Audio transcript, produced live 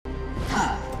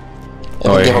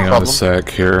Oh, wait, hang on a sec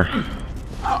here.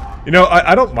 You know,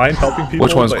 I don't mind helping people.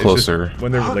 Which one's but closer? It's just,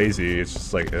 when they're lazy, it's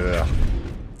just like, ugh.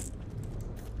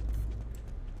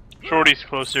 Shorty's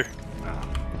closer.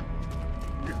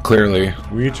 Clearly.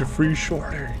 We get you free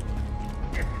shorty.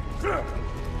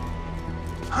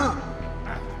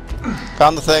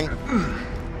 Found the thing.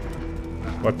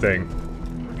 What thing?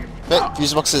 Hey,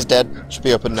 fuse box is dead. Should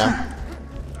be open now.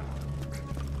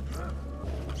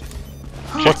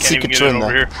 What secret Can't even in get it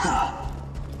over there? here.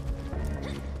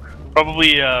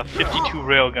 Probably 52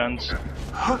 railguns.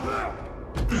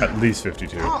 At least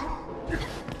 52.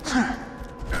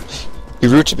 Be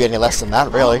rude to be any less than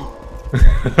that, really.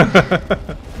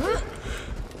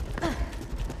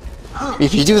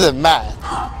 If you do the math,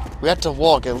 we had to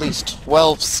walk at least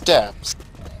 12 steps.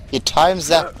 You times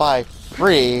that by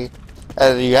 3,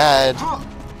 and you add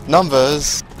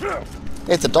numbers.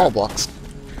 It's a doll box.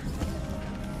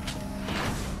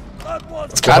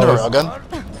 It's kind of a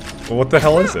railgun. Well, what the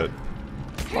hell is it?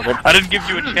 I didn't give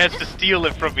you a chance to steal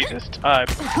it from me this time.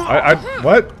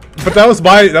 What? But that was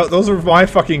my, those are my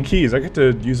fucking keys. I get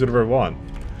to use whatever I want.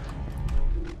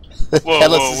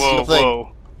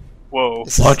 Whoa.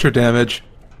 Launcher damage.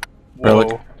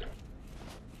 Relic.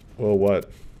 Well, what?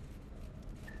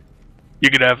 You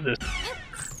could have this.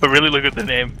 But really look at the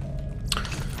name.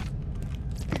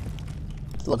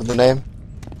 Look at the name.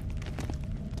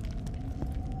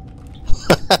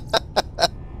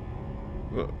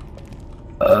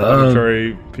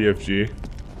 Sorry, PFG.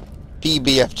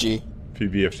 PBFG.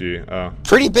 PBFG. Oh,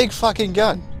 Pretty big fucking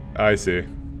gun. I see.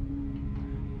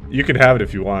 You can have it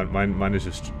if you want. Mine is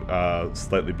just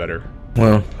slightly better.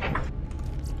 Well.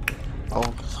 Oh,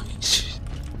 fucking shit.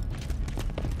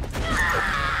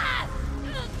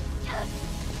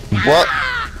 What?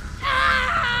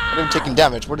 I'm even taking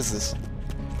damage. What is this?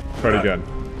 Try it again.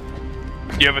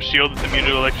 Do you have a shield that's immune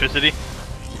to electricity?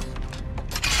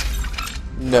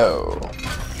 No.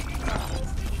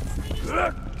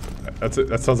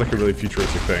 That sounds like a really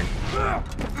futuristic thing.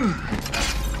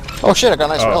 Oh shit, I got a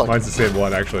nice relic. Mine's the same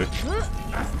one, actually.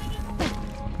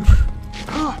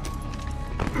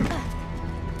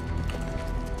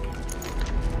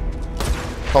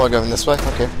 Oh, we're going this way?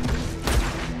 Okay.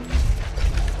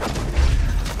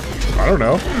 I don't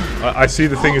know. I see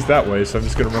the thing is that way, so I'm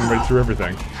just gonna run right through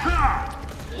everything.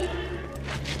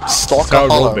 Stalk That's how a I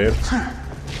roll, hollow. babe.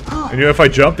 And you know, if I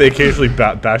jump, they occasionally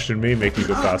bash into me, make me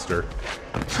go faster.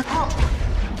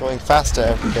 Going faster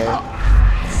every day.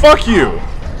 Fuck you!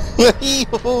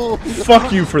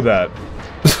 Fuck you for that.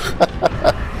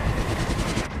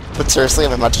 But seriously,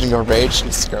 I'm imagining your rage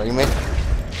and scaring me.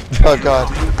 Oh god.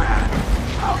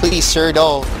 Please, sir,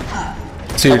 don't.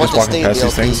 See, you're I just want to walking stay past in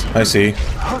these the things. LP. I see.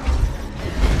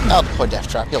 I'll put Death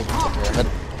Trap, he'll take care of it.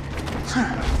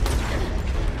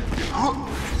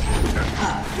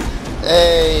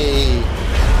 Hey!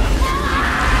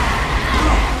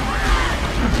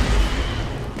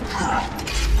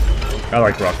 I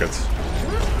like rockets.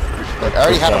 Look, I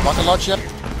already had a rocket launcher.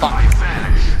 Fuck.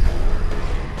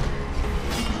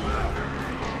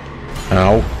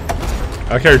 Ow.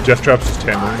 I like how your death trap's just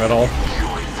handling that all.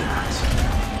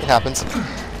 It happens.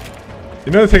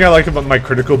 You know the thing I like about my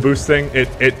critical boost thing? It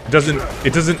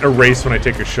doesn't erase when I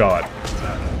take a shot.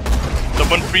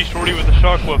 Someone free Shorty with a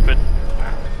shock weapon.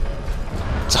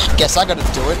 So I guess I gotta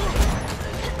do it.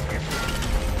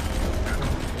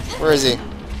 Where is he?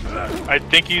 I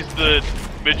think he's the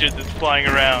midget that's flying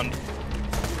around.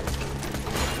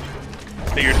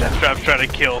 That your death trap's trying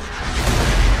to kill.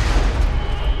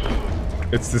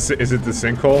 It's the is it the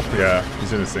sinkhole? Yeah,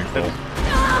 he's in a sinkhole.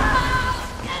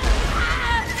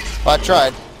 I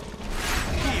tried.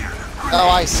 Oh,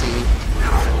 I see.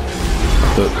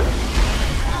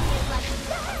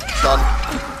 Done.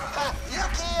 You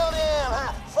killed him,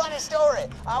 huh? Funny story.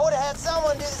 I would have had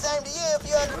someone do the same to you if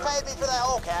you underpaid me for that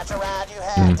old catch around you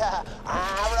had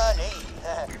irony.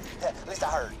 At least I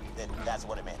heard that that's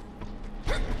what it meant.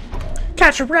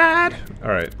 Catch a ride!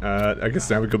 Alright, I guess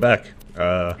now we go back.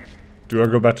 Do I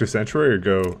go back to Sanctuary or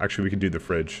go... Actually, we can do the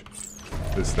fridge.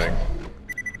 This thing.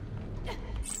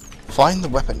 Find the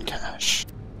weapon cache.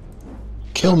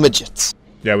 Kill midgets.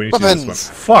 Yeah, we need to do Weapons.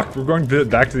 this one. Fuck, we're going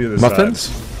back to the other Muffins?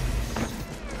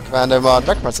 side. Commander mod,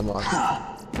 Necromancer mod.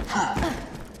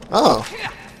 Oh.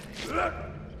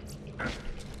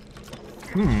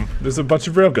 There's a bunch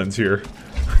of railguns here.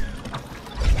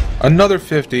 Another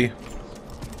 50.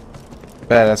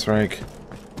 Badass rank.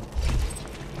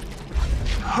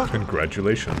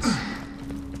 Congratulations.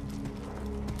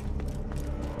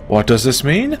 What does this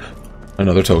mean?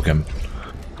 Another token.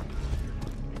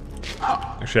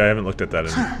 Actually, I haven't looked at that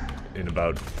in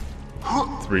about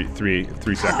three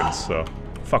seconds, so...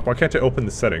 Fuck, why can't I open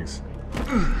the settings?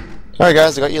 Alright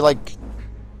guys, I got you like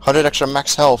 100 extra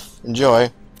max health.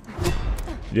 Enjoy.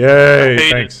 Yay,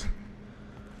 Hate thanks.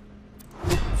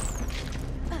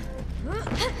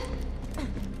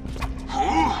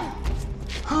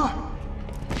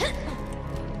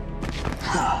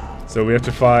 So we have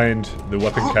to find the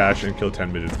weapon cache and kill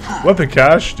 10 midgets. Weapon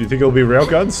cache? Do you think it'll be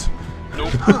railguns?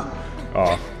 Nope.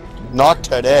 Oh. Not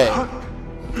today.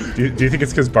 Do you think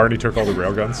it's because Barney took all the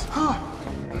railguns?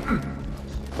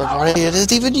 But Barney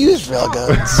doesn't even use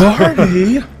railguns.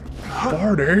 Barney!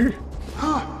 Barney?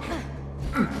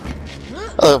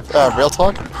 Real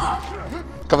talk?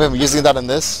 Come in, I'm using that in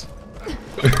this.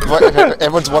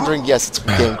 Everyone's wondering, yes, it's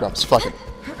Game Grumps. Fuck it.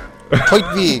 Point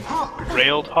B.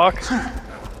 Rail talk?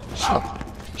 Shut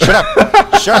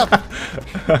up! Shut up!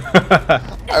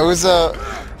 I was,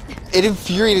 it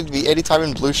infuriated me anytime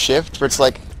in Blue Shift where it's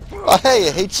like, oh hey,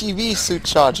 a HEV suit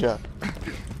charger.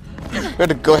 We're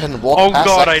gonna go ahead and walk past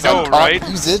God, that I 'cause I know, can't right?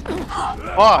 use it.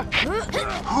 Fuck!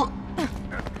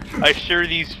 I share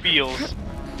these feels.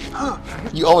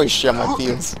 You always share my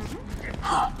feels.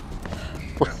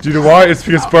 Do you know why? It's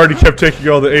because Barney kept taking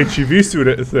all the HEV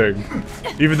suit thing.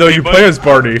 Even though you play as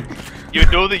Barney. You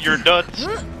know that you're nuts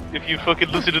if you fucking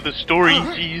listen to the story,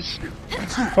 jeez.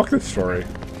 Fuck this story.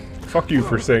 Fuck you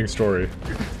for saying story.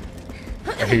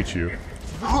 I hate you.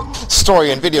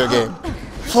 Story and video game.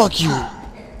 Fuck you.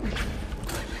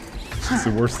 It's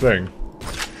the worst thing.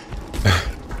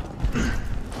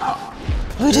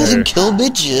 Who doesn't kill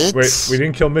midgets? Wait, we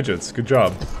didn't kill midgets. Good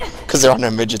job. Because there are no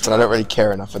midgets and I don't really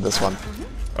care enough for this one.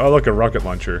 Oh, look, a rocket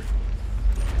launcher.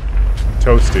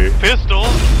 Toasty. Pistol?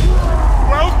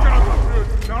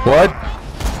 What?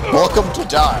 Welcome to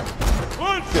die.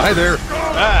 Hi there.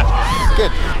 Ah,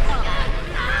 Good.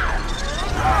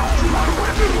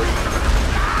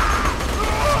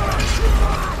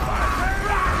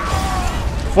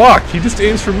 Fuck, he just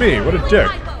aims for me. What a dick.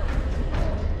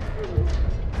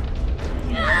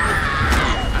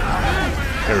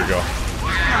 There we go.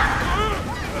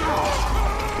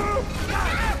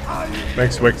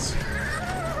 Thanks, Wix.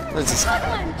 What is this?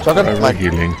 Talking I'm like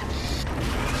healing.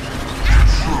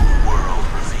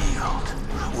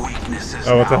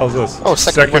 Oh, what the hell is this? Oh,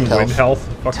 second wind wind health.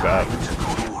 Fuck that.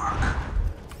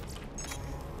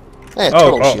 hey,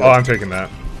 Oh, total shield. I'm taking that.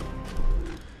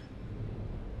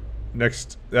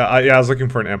 Next, yeah, I was looking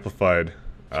for an amplified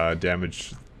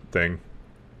damage thing.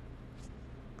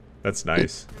 That's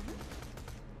nice.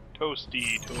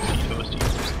 toasty, toasty, toasty.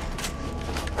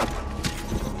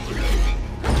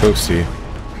 Toasty.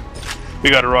 We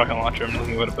got a rocket launcher, I'm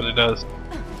looking at what it does.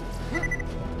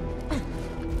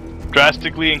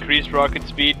 Drastically increased rocket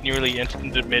speed, nearly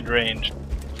instant at mid-range.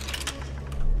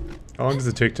 How long does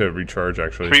it take to recharge,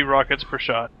 actually? 3 rockets per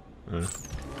shot.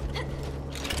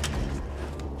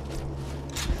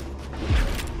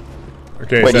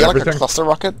 Okay, Wait, is do that you like everything? a cluster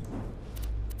rocket?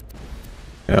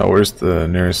 Yeah, where's the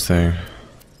nearest thing?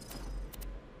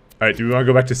 Alright, do we want to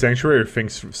go back to Sanctuary or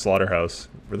Fink's Slaughterhouse?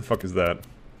 Where the fuck is that?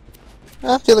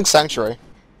 I'm feeling Sanctuary.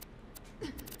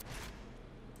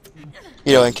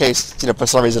 You know, in case, you know, for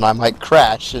some reason I might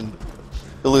crash and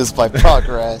lose my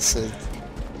progress and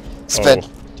spend,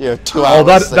 you know, 2 hours. Oh,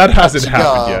 that like, hasn't catching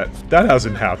up. happened yet. That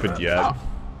hasn't happened yet.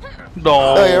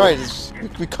 No, Oh, you're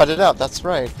right. We cut it out. That's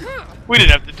right. we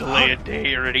didn't have to delay a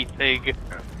day or anything.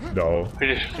 No.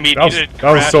 We just, I mean, That was- you didn't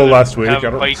that was crash so and last week, Have I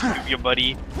a don't- fight with your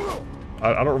buddy.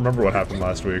 I don't remember what happened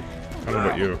last week. I don't know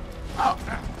about you.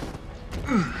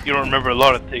 You don't remember a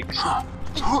lot of things.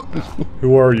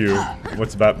 Who are you?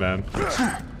 What's Batman?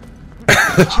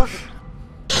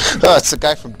 Oh, it's the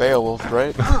guy from Beowulf,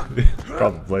 right?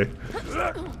 Probably.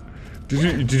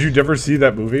 Did you never see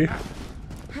that movie?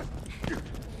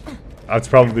 That's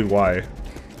probably why.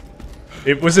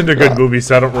 It wasn't a good movie,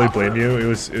 so I don't really blame you. It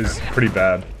was pretty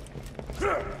bad.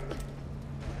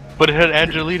 But it had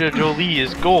Angelina Jolie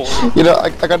as gold. You know, I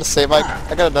gotta say, Mike,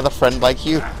 I got another friend like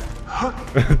you.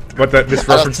 What, that And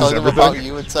I'll misreferences tell him about everything?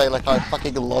 you and say, like, how I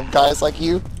fucking love guys like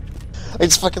you.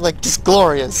 It's fucking, like, just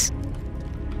glorious.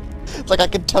 Like, I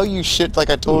can tell you shit like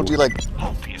I told you, like,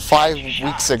 5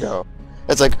 weeks ago.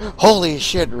 It's like, holy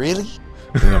shit, really?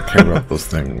 I don't care about those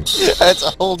things. And it's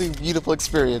a whole new beautiful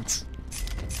experience.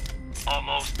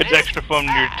 It's extra fun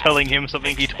when you're telling him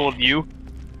something he told you.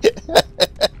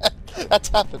 That's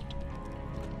happened.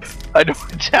 I know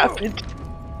it's happened.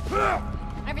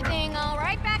 Everything all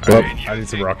right back Well, I need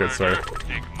some rockets, sorry.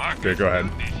 Okay, go ahead.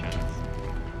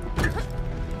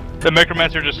 The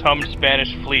Necromancer just hummed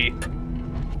Spanish Flea.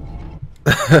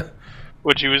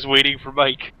 When she was waiting for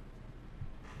Mike.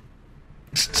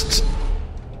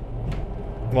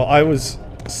 Well, I was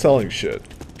selling shit.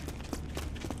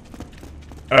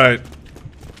 Alright.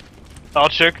 I'll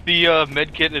check the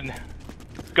medkit and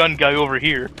gun guy over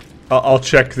here. I'll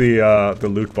check the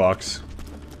loot box.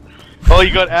 Oh,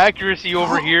 you got accuracy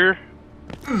over here.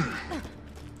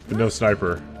 But no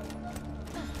sniper.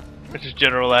 Which is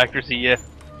general accuracy, yeah.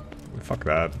 Fuck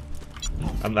that.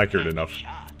 I'm not accurate enough.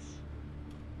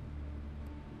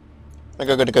 I'm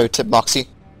gonna go tip Moxie.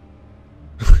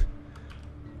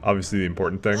 Obviously the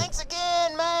important thing. Thanks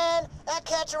again, man. That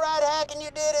catch a ride hacking you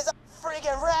did is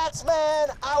freaking rats, man.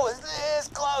 I was this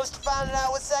close to finding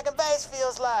out what second base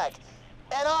feels like.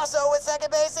 And also what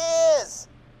second base is.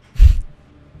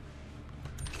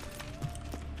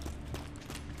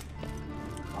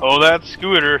 Oh, that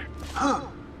scooter.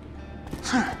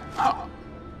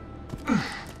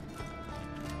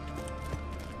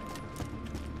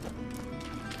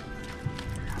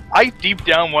 I deep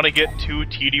down want to get 2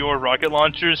 TDR rocket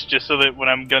launchers just so that when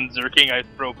I'm gun zerking I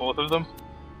throw both of them.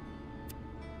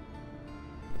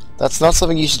 That's not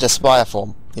something you should aspire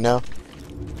for, you know?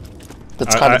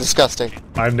 That's kind of disgusting.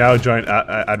 I'm now a giant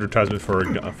advertisement for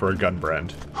a gun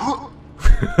brand.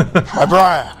 My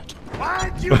brand!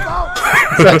 Why'd you go?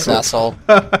 Thanks, asshole.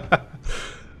 I'm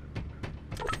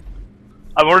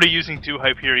already using 2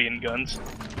 Hyperion guns.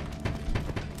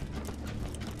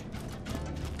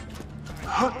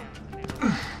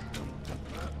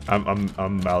 I'm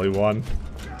Maliwan.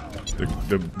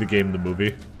 The game, the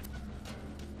movie.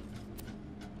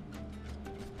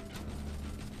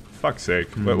 Fuck's sake.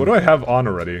 What do I have on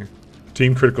already?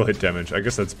 Team critical hit damage. I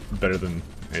guess that's better than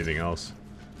anything else.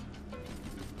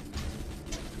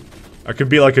 I could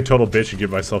be like a total bitch and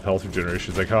give myself health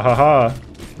regeneration. It's like, ha ha ha.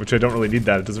 Which I don't really need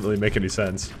that. It doesn't really make any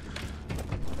sense.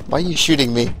 Why are you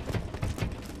shooting me?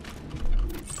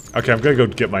 Okay, I'm gonna go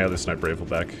get my other sniper rifle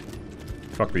back.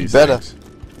 Fuck these Better. things.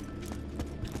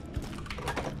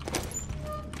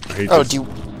 I hate Oh, this. do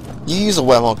you use a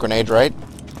wormhole grenade, right?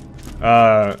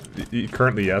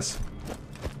 Currently, yes.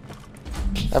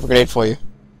 I have a grenade for you,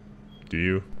 Do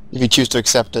you? if you choose to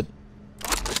accept it.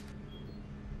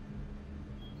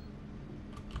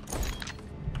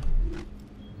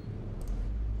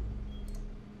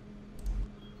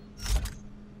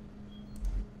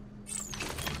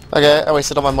 Okay, I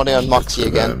wasted all my money on Moxie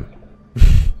again.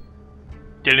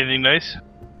 Get anything nice?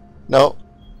 No.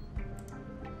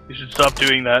 You should stop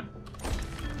doing that.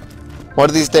 One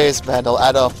of these days, man, I'll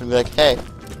add up and be like, hey,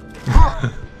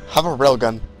 have a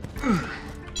railgun.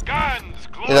 Guns,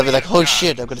 And I'll be like, oh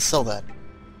shit, I'm gonna sell that.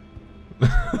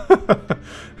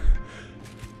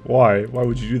 Why? Why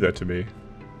would you do that to me?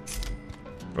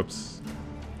 Oops.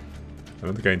 I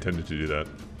don't think I intended to do that.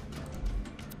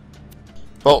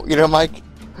 Well, you know, Mike,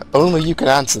 only you can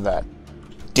answer that.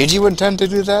 Did you intend to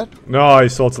do that? No, I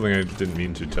sold something I didn't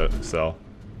mean to sell.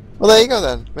 Well, there you go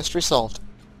then. Mystery solved.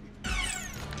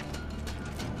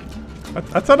 I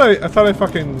thought I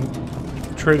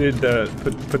fucking traded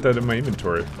put that in my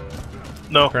inventory.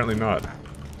 No. Apparently not.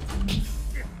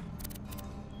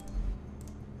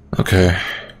 Okay.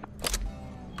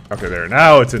 Okay, there.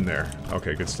 Now it's in there.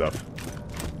 Okay, good stuff.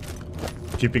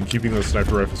 Keeping those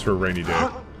sniper rifles for a rainy day.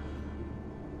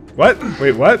 What?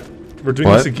 Wait, what? We're doing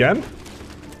this again?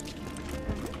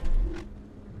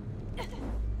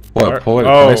 What? Poetic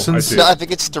Oh, license? I see. No, I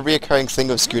think it's just a reoccurring thing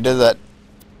of Scooter that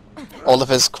all of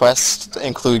his quests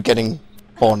include getting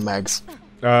porn mags.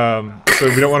 So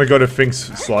we don't want to go to Fink's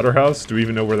slaughterhouse? Do we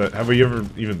even know where that... Have we ever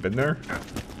even been there?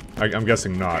 I'm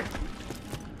guessing not.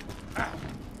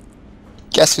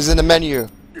 Guess who's in the menu?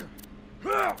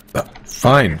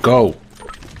 Fine, go.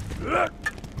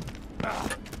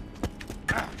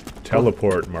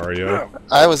 Teleport, Mario.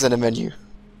 I was in a menu.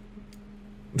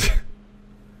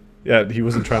 Yeah, he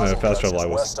wasn't trying to fast travel, I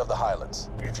was. West of the Highlands.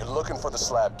 If you're looking for the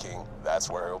Slab King, that's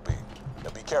where he'll be.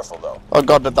 Now be careful though. Oh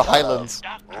god, the Highlands.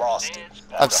 Lost it.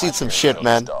 I've seen some shit,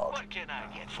 man. What can I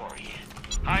get for you?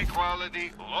 High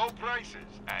quality, low prices,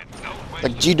 and no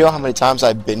Like, do you know how many times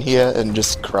I've been here and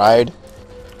just cried?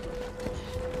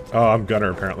 Oh, I'm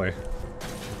Gunner, apparently.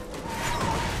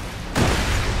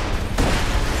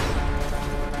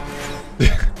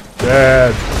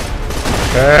 Dad!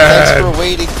 Thanks Dad! for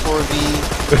waiting for me.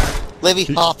 Let me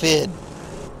hop in.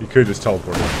 You could just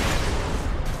teleport him.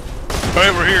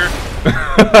 Alright, we're here.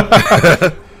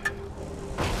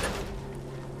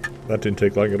 That didn't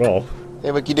take long at all. Hey,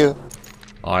 WICKYDOO.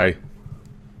 I.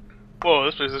 Whoa,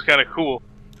 this place is kind of cool.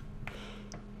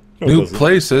 No, it New doesn't.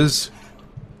 places.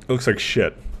 It looks like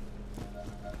shit.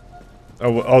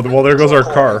 Oh, well, there goes our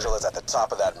car. Angel is at the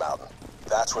top of that mountain.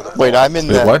 That's where the Wait, I'm in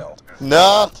Wait, there. what?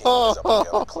 No! King lives up on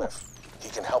the other cliff. He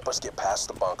can help us get past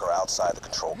the bunker outside the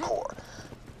control core.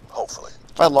 Hopefully.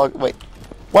 If I log, wait.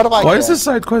 What do I Why get? is this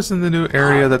side quest in the new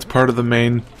area that's part of the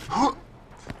main?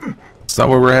 It's not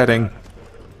where we're heading.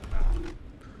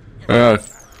 Alright,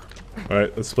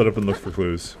 let's split up and look for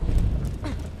clues.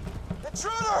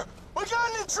 Intruder! We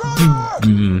got an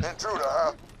intruder! Intruder,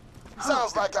 huh?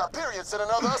 Sounds like our period's in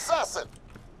another assassin.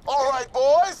 Alright,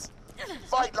 boys.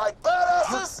 Fight like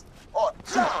badasses or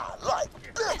die like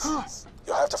bitches.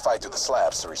 You'll have to fight through the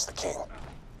slabs to reach the king.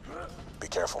 Be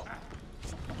careful.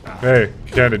 Hey,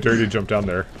 kinda dirty jump down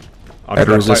there. I'd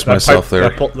resist myself there.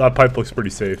 That pipe looks pretty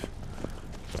safe.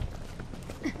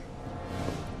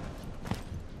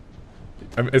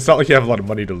 I mean, it's not like you have a lot of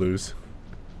money to lose.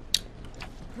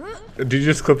 Did you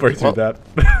just clip right through that?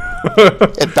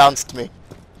 It bounced me.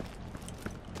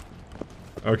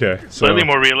 Okay, so... Slightly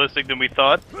more realistic than we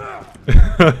thought.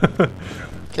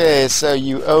 Okay, so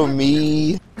you owe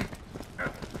me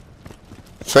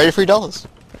 $33.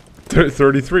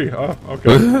 33. Oh,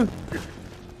 okay.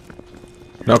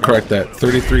 No, correct that.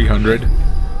 3,300.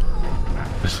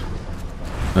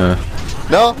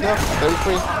 No,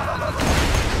 33.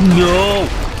 No.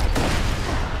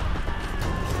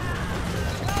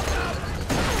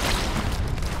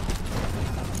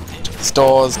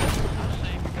 Stores.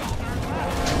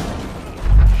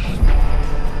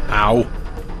 Ow.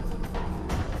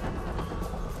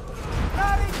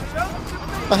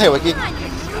 Oh, hey, Wiki.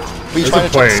 We There's trying a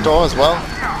to check the plane. store as well?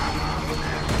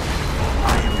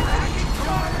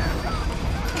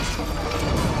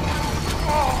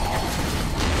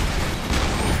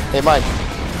 Hey, Mike.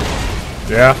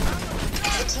 Yeah?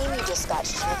 The team you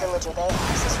dispatched to the villager they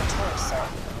house has returned, sir.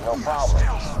 No problem.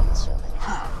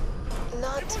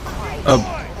 Not quite.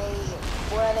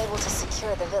 They were unable to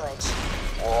secure the village.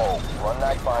 Whoa, run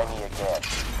that by me again.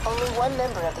 Only one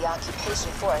member of the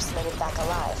occupation force made it back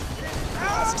alive. He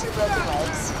has 2 broken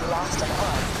legs, he lost an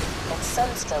arm, and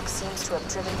sunstroke seems to have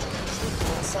driven him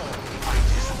completely insane.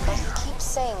 But he keeps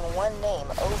saying one name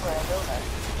over and over.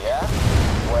 Yeah?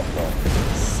 What name?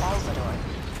 Salvador.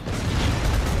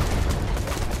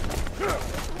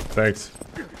 Thanks.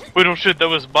 Wait, oh shit, that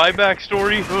was my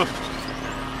backstory? Ugh.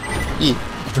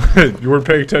 You weren't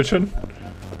paying attention?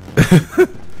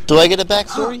 Do I get a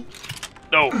backstory?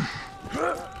 No.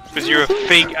 Because you're a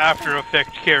fake After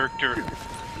Effects character.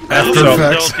 After So-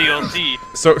 Effects. DLC.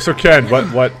 So Ken,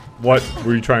 what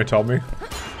were you trying to tell me?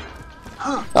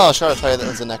 Oh, I was trying to tell you that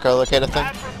there's an echolocator thing.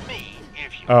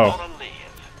 Oh.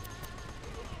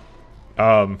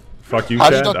 Fuck you, How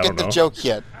did Ken? you I not don't get the know. joke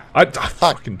yet? I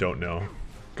fucking don't know.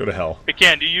 Go to hell. Hey,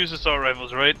 Ken, do you use assault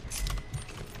rifles, right?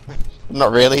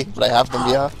 Not really, but I have them,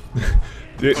 yeah.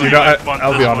 You know,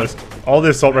 I'll be honest. All the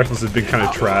assault rifles have been kind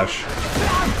of trash.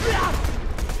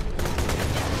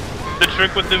 The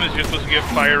trick with them is you're supposed to get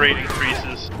fire rate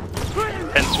increases.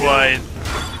 Hence why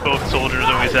both soldiers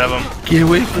always have them. Get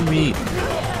away from me.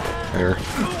 There.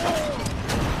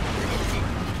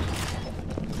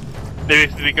 They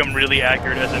basically become really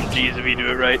accurate SMGs if you do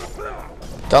it right.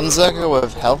 Gunzerker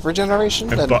with health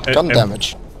regeneration and, bu- gun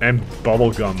damage. And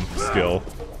bubblegum skill.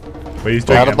 But he's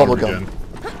doing Out of ammo bubblegum. regen.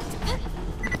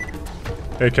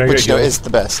 Hey, can I Which, get you know, healed? is the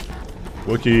best.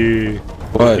 Wookie.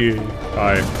 What? Wookie.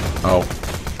 Hi. Oh.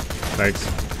 Thanks.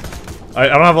 I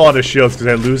don't have a lot of shields because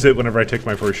I lose it whenever I take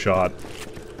my first shot.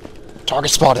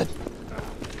 Target spotted.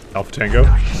 Alpha Tango?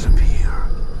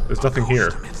 There's nothing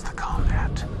here.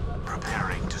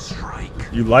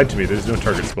 You lied to me, there's no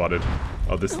target spotted.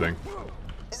 Oh, this thing.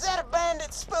 Is that a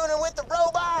bandit spooning with the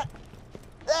robot?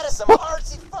 That is some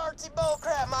artsy-fartsy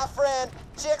bullcrap, my friend.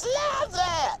 Chicks love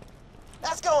that.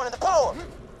 That's going in the poem.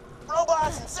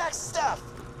 Robots and sex stuff.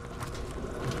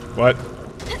 What?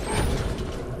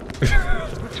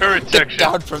 Turret Get section.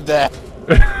 down from there.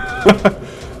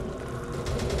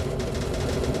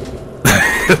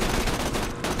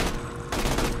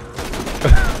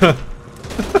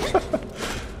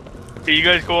 Hey, you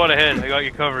guys go on ahead. I got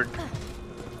you covered.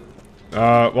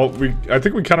 Well, I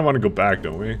think we kind of want to go back,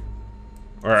 don't we?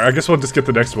 Or I guess we'll just get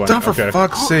the next one. Don't for Okay.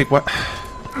 fuck's sake, what?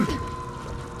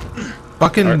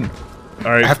 Fucking...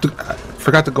 Alright. I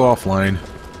forgot to go offline.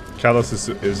 Kalos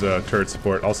is turret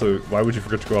support. Also, why would you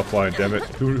forget to go offline? Damn it.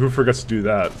 Who forgets to do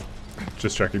that?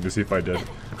 Just checking to see if I did.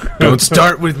 Don't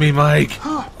start with me, Mike.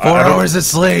 4 hours of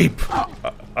sleep.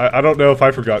 I don't know if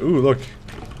I forgot. Ooh, look.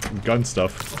 Gun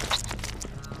stuff.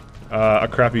 A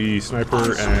crappy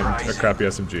sniper and a crappy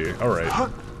SMG. Alright.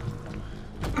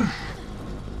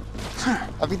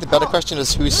 I think the better question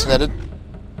is who snitted.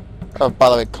 Oh, by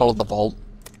the way, call it the vault.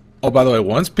 Oh, by the way,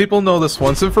 once people know this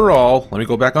once and for all, let me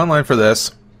go back online for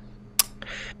this.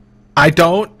 I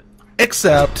don't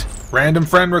accept random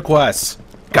friend requests.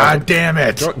 God damn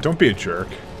it. Don't be a jerk.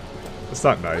 That's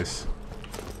not nice.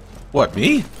 What,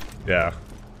 me? Yeah.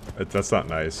 That's not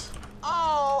nice.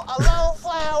 Oh, a lone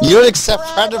flower. You don't accept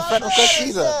right random above friend the requests face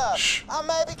either. up. Shh. I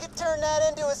maybe could turn that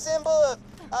into a symbol of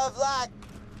of like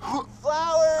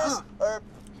flowers or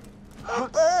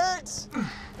birds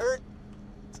or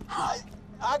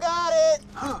I got it.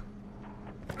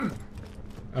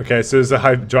 Okay, so there's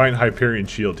a giant Hyperion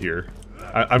shield here.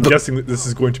 I'm guessing that this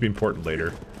is going to be important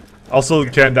later. Also,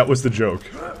 Ken, that was the joke.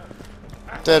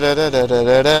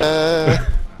 The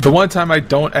one time I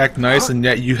don't act nice and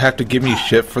yet you have to give me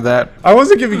shit for that. I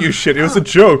wasn't giving you shit. It was a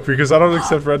joke because I don't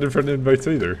accept random friend invites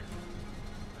either.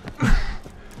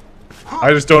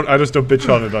 I just don't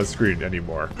bitch on it on screen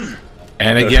anymore.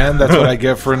 And again, that's what I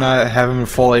get for not having a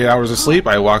full 8 hours of sleep.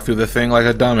 I walk through the thing like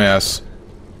a dumbass.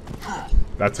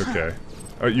 That's okay.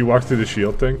 Oh, you walk through the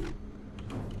shield thing?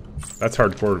 That's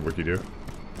hardcore, WICKYDOO.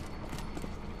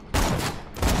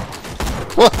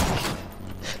 What?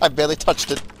 I barely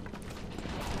touched it.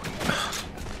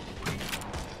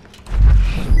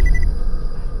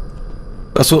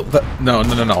 That's what. No.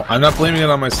 I'm not blaming it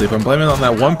on my sleep. I'm blaming it on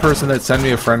that one person that sent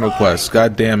me a friend request.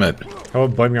 God damn it. How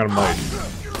about blaming on Mike?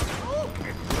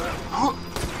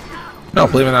 No,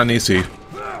 blame it on Nisi.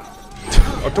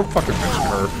 Oh, don't fucking mention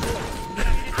her.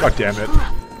 God damn it.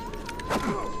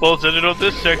 Well, to end of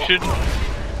this section,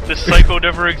 this psycho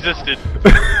never existed.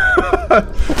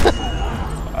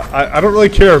 I don't really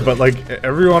care, but like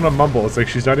everyone on Mumble, it's like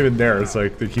she's not even there. It's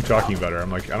like they keep talking about her.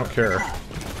 I'm like, I don't care.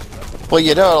 Well,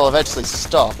 you know it'll eventually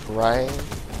stop, right?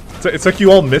 It's like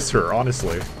you all miss her,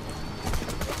 honestly.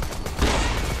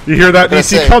 You hear that,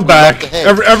 Nisi? Say, Come back.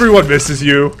 Everyone misses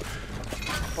you.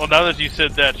 Well, now that you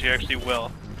said that, you actually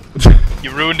will.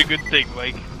 You ruined a good thing,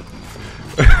 Mike.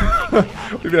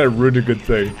 Maybe I ruined a good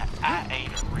thing. I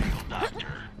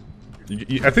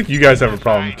think you guys have a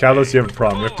problem. Kalos, you have a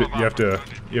problem. You have to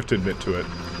admit to it.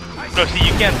 No, see,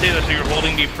 you can't say that, so you're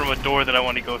holding me from a door that I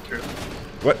want to go through.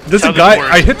 What? There's a guy.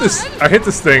 I hit this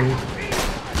thing.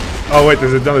 Oh wait,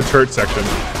 there's another turret section.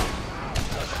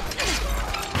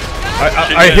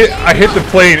 I hit the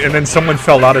plane and then someone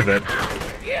fell out of it.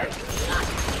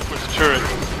 Where's the turret?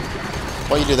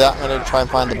 While you do that, I'm gonna try and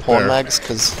find the porn mags,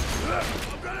 cause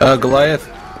Goliath,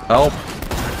 help.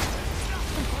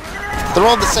 they're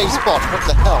all in the same spot. What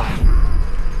the hell?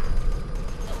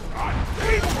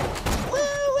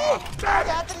 Woo-wee!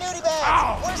 Got the nudie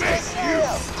bags. Worst case scenario,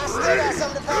 I still got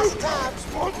something to pass the time.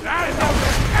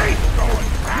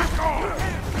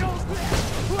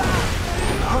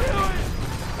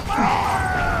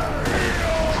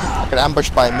 I got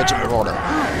ambushed by a midget marauder.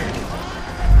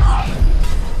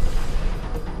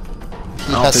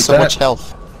 He has so much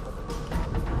health.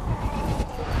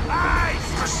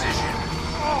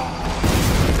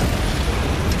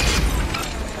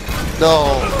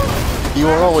 No, you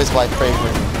are always my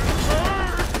favorite.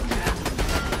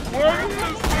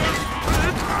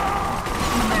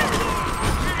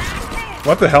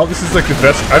 What the hell? This is like the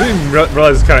best. I didn't even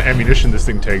realize the kind of ammunition this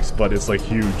thing takes, but it's like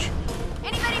huge.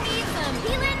 Anybody need some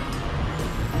healing?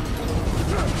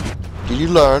 Did you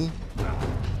learn?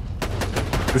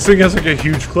 This thing has like a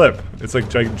huge clip. It's like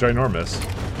ginormous.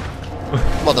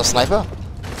 What, the sniper?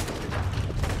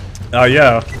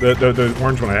 Yeah, the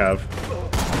orange one I have.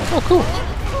 Oh, cool.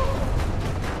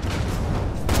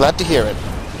 Glad to hear it.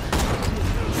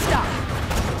 Stop.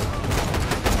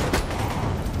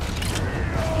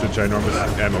 The ginormous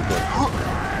ammo clip.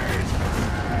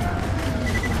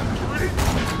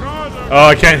 Oh,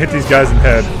 I can't hit these guys in the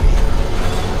head.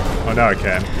 Oh, now I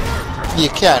can. You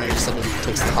can, just then it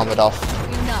takes the helmet off.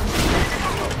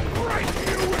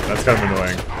 That's kind of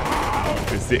annoying.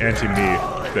 It's the anti-me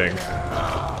thing.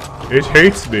 It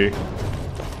hates me.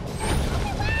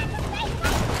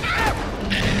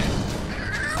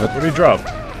 What did he drop?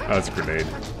 Oh, it's a grenade.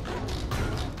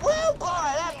 Well, boy,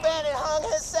 that bandit hung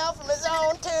himself from his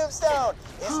own tombstone.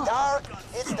 It's dark,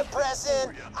 it's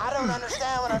depressing, I don't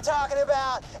understand what I'm talking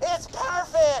about. It's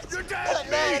perfect! Put that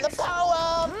in the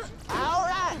poem!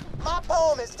 Alright, my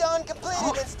poem is done,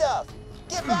 completed and stuff.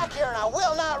 Get back here and I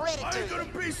will not read it to you.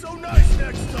 Be so nice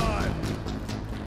next time.